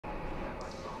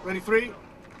Ready, 3,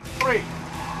 3.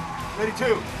 Ready,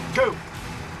 2, 2.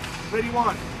 Ready,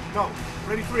 1, no.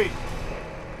 Ready, 3,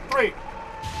 3.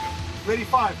 Ready,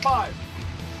 5, 5.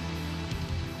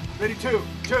 Ready, 2,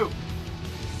 2.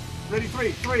 Ready,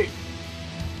 3, 3.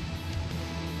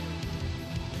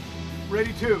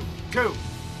 Ready, 2, 2.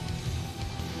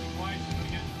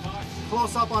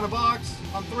 Close up on a box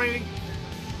on 3.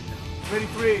 Ready,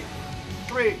 3,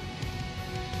 3.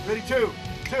 Ready, 2,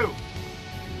 2.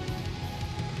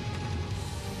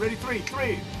 Ready, 3,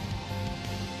 3.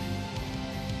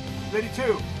 Ready,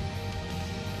 2,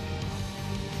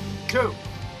 2.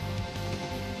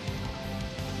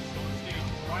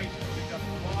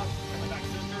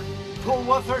 Pull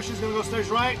with her, she's gonna go stage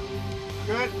right.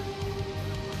 Good.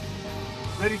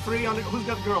 Ready, 3 on the, who's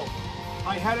got the girl?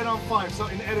 I had it on 5, so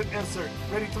in edit insert.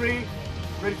 Ready, 3,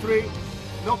 ready, 3.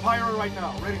 No pyro right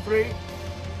now. Ready, 3,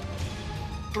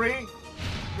 3.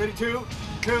 Ready, 2,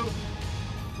 2.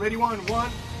 Ready, 1,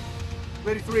 1.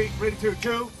 Ready, 3, ready, 2,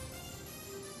 2.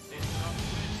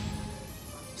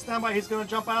 Stand by, he's gonna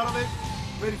jump out of it.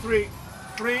 Ready, 3,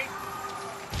 3.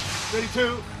 Ready,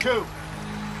 2, 2.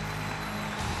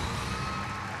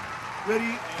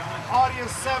 Ready,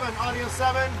 audience 7, audience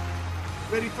 7.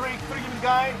 Ready, 3, 3, give me the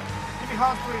guy. Give me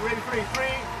Hans 3, ready, 3, 3.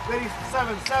 Ready,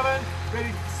 7, 7.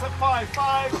 Ready, 5,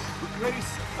 5. Ready,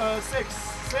 6,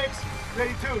 6.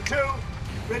 Ready, 2, 2.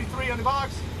 Ready, 3 on the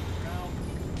box.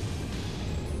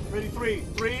 Ready, 3,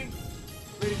 3.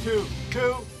 Ready, 2,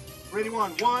 2. Ready,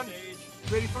 1, 1.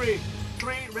 Ready, 3,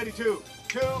 3. Ready, 2,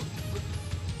 2.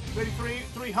 Ready, 3,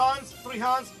 3 Hans, 3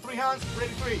 Hans, 3 Hans.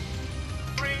 Ready, 3,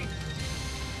 3.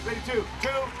 Ready, 2, 2.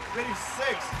 Ready,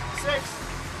 6, 6.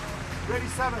 Ready,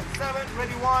 7, 7.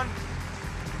 Ready, 1.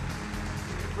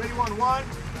 Ready, 1, 1.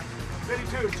 Ready,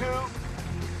 2, 2.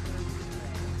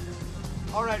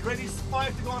 All right, ready,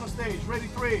 5 to go on the stage. Ready,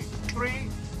 3, 3.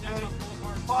 And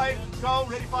 5, go.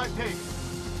 Ready, 5, take.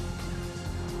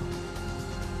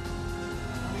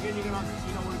 And again, you know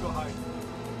where to go high.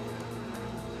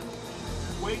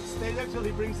 Wait, stay there till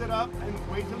he brings it up, and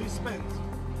wait till he spins.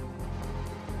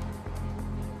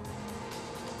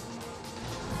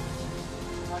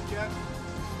 Not yet.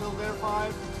 Still there,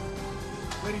 5.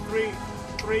 Ready, 3,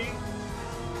 3.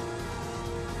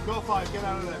 Go 5, get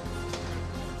out of there.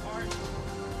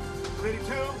 Ready,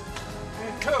 2,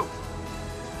 and 2.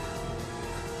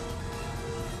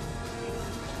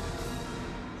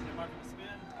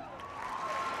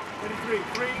 Ready, 3,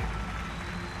 3.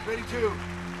 Ready, 2,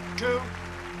 2.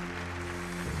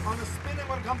 On the spin, I'm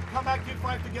going to come back to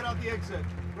 5 to get out the exit.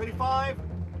 Ready, 5.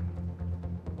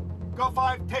 Go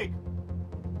 5, take.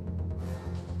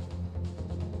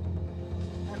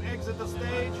 And exit the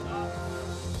stage.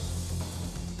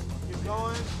 Keep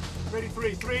going. Ready,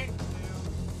 3, 3.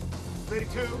 Ready,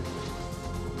 2,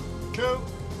 2.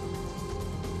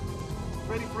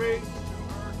 Ready, 3.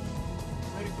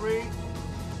 Ready, 3.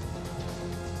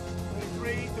 Ready,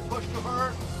 3 to push to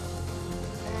her.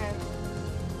 And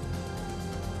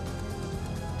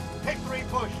take 3,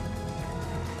 push.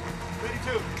 Ready,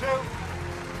 2, 2.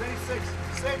 Ready, 6,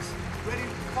 6. Ready,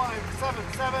 5, 7,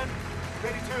 7.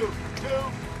 Ready, 2,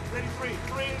 2. Ready, 3,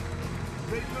 3.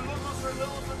 Ready, 2, little looser, 2.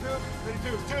 Ready,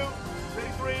 2, 2.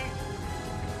 Ready, 3.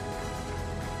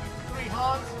 3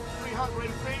 Hans,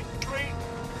 ready, 3, 3.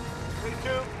 Ready, 2,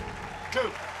 2.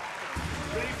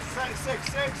 Ready, 6,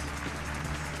 6.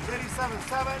 Ready, 7,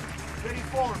 7. Ready,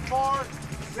 4, 4.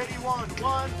 Ready, 1,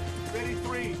 1. Ready,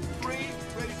 3, 3.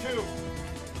 Ready, 2,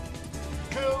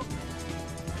 2.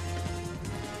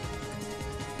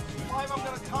 5, I'm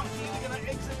gonna come, you're gonna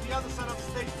exit the other side of the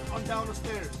stage on down the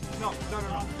stairs. No.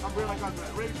 I'm really not gonna do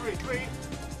that. Ready, 3, 3.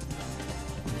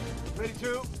 Ready,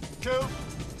 2, 2.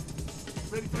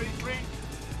 Ready, 3, 3.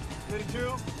 Ready,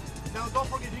 2. Now don't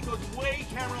forget, he goes way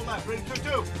camera left. Ready, 2,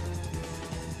 2.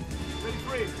 Ready,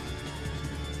 3.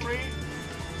 3.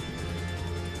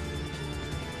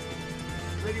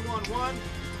 Ready, 1, 1.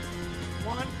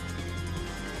 1.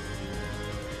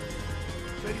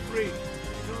 Ready, 3.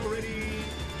 No, ready,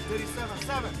 7,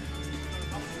 7.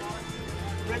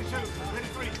 Ready, 2. Ready,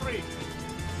 3, 3.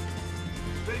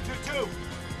 Ready, 2, 2.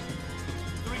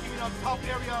 3, give me that top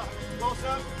area close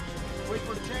up. Wait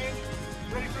for the change.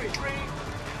 Ready, 3, 3.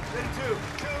 Ready, 2,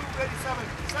 2. Ready, 7,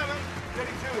 7.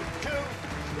 Ready, 2, 2.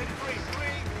 Ready, 3,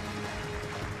 3.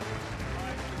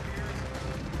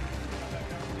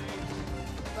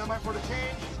 Stand by for the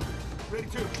change. Ready,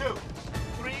 2, 2.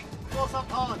 3. Close up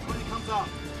Hans when he comes out.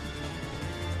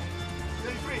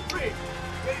 Ready, 3, 3.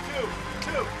 Ready, 2,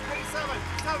 2. Ready, 7,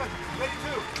 7. Ready,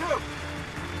 2, 2.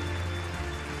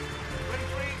 Ready,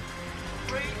 3,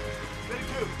 3. Ready,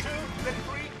 2, 2. Ready,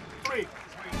 3, 3.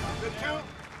 Ready, 2,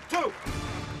 2.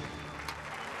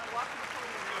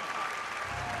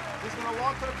 He's gonna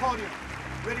walk to the podium.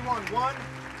 Ready, one.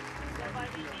 Stand by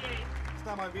VTA.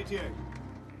 Stand by VTA.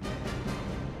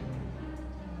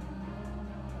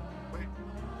 Wait,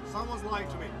 someone's lying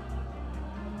to me.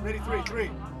 Ready, three.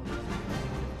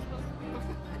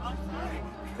 I'm sorry.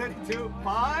 Ready, 2,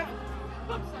 5.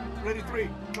 Ready, 3.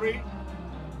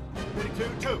 Ready,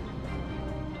 2.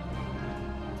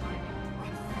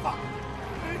 Fuck.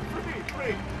 Ready,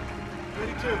 3.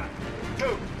 Ready,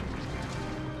 2.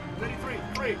 Ready,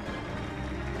 3.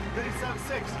 Ready, 7,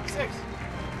 6.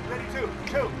 Ready,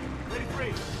 2. Ready,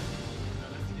 3.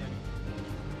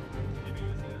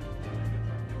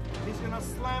 He's gonna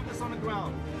slam this on the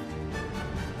ground.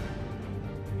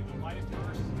 He will light it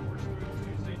first. First move,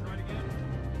 Tuesday's right again.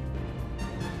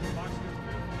 Box move,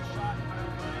 shot,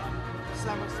 fire right out.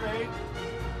 7, stay.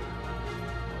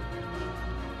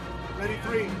 Ready,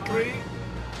 3.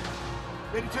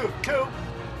 Ready, 2.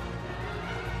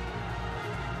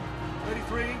 Ready,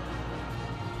 3.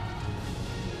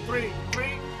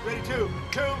 Ready, 2.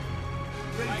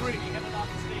 Ready, 3. Headed off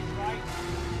the stage right.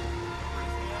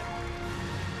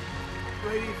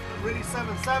 Ready,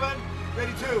 7.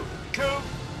 Ready, 2.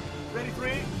 Ready,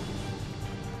 3.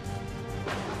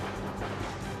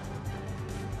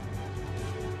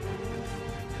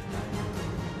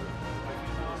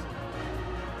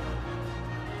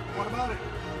 What about it?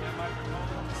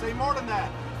 Say more than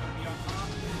that.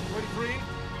 Ready, 3.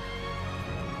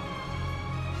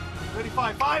 Ready,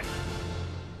 5.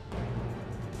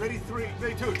 Ready, 3.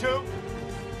 Ready, 2.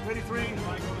 Ready, 3.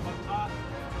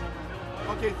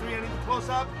 Okay, 3. I need to close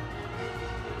up.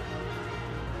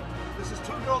 This is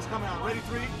 2 girls coming out. Ready,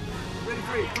 3. Ready,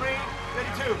 3.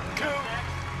 Ready, 2.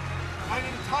 I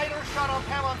need a tighter shot on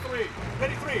Pamela on 3.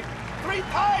 Ready, 3.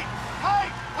 Tight.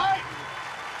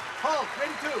 Hold.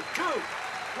 Ready, 2.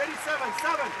 Ready, 7.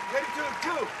 Ready, 2.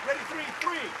 Ready, 3.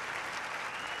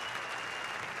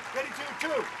 Ready,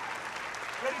 2.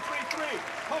 Ready, 3.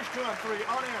 Push to him, 3.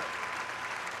 On air.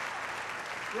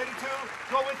 Ready, 2.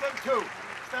 Go with them, 2.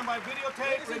 Stand by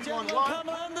videotape. Ready, 1.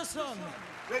 Pamela Anderson.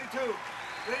 Ready, 2.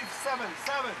 Ready, 7.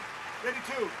 Ready,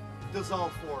 2.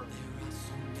 Dissolve 4.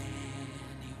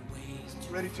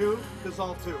 Ready, 2.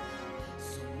 Dissolve 2.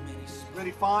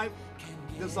 Ready, 5.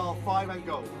 Dissolve 5 and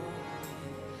go.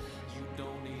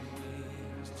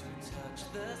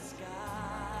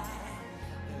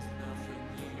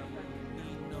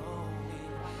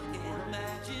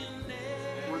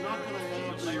 We're not going to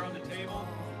have Layer on the table.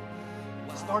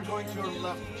 Start going to your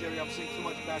left, Jerry. I'm seeing too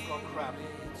much background crap.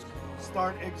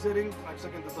 Start exiting. 5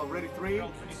 seconds dissolve. Ready, 3.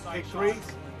 Take 3. You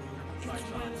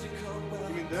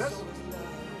mean this?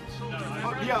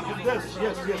 Oh, yeah, this.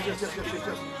 Yes.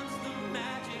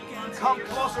 Come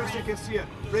closer so you can see it.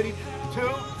 Ready,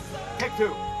 2. Take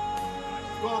 2.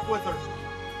 Go up with her.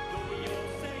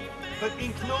 But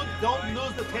include, don't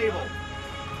lose the table.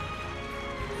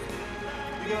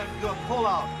 You're gonna pull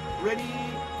out. Ready,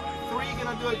 3.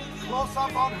 Gonna do a close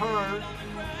up on her.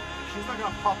 She's not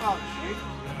gonna pop out, is she?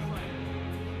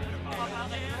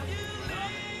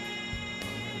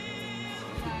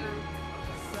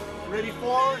 Ready,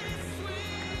 4.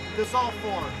 Dissolve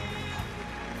 4.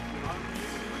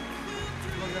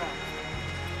 Look at that.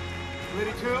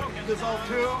 Ready, 2. Dissolve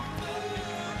 2.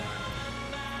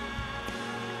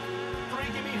 3.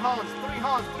 Give me Hans. 3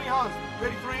 Hans.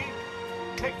 Ready, 3.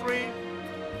 Take 3.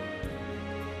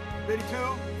 Ready, 2.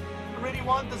 Ready,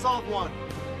 1. Dissolve 1.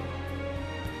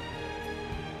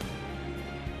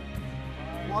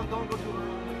 1. Don't go too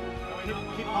early.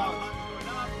 Keep Hans.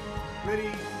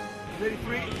 Ready,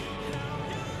 3.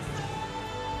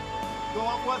 Go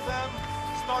up with them.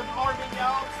 Start arming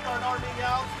out. Start arming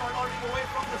away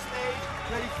from the stage.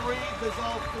 Ready, 3.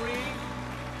 Dissolve 3.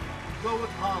 Go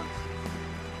with Hans.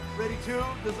 Ready, 2.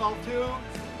 Dissolve 2.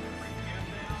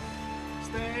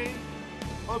 Stay.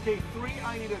 Okay, 3.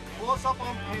 I need a close up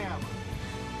on Pam.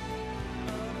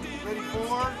 Ready,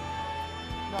 4.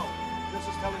 No, this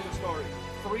is telling the story.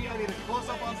 3. I need a close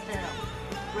up on Pam.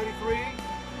 Ready, 3.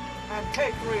 And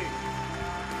take 3.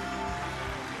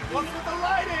 What's with the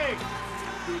lighting?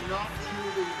 Do not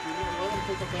let me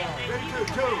take a bow. Ready,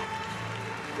 2.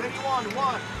 Ready, 1.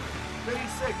 Ready,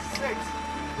 6.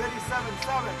 Ready, 7.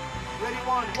 Ready,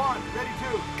 1. Ready,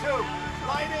 2.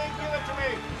 Lighting, give it to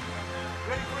me.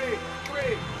 Ready,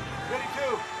 3. Ready,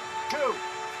 2.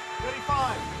 Ready,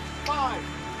 5.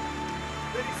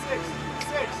 Ready, 6.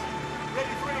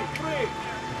 Ready, 3.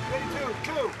 Ready,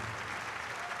 2.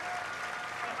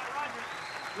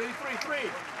 Ready, 3.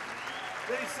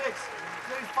 Ready, 6.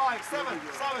 Ready, 5. 7.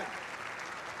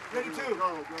 Ready, 2.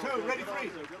 Ready,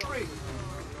 3.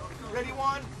 Ready,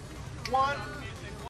 1.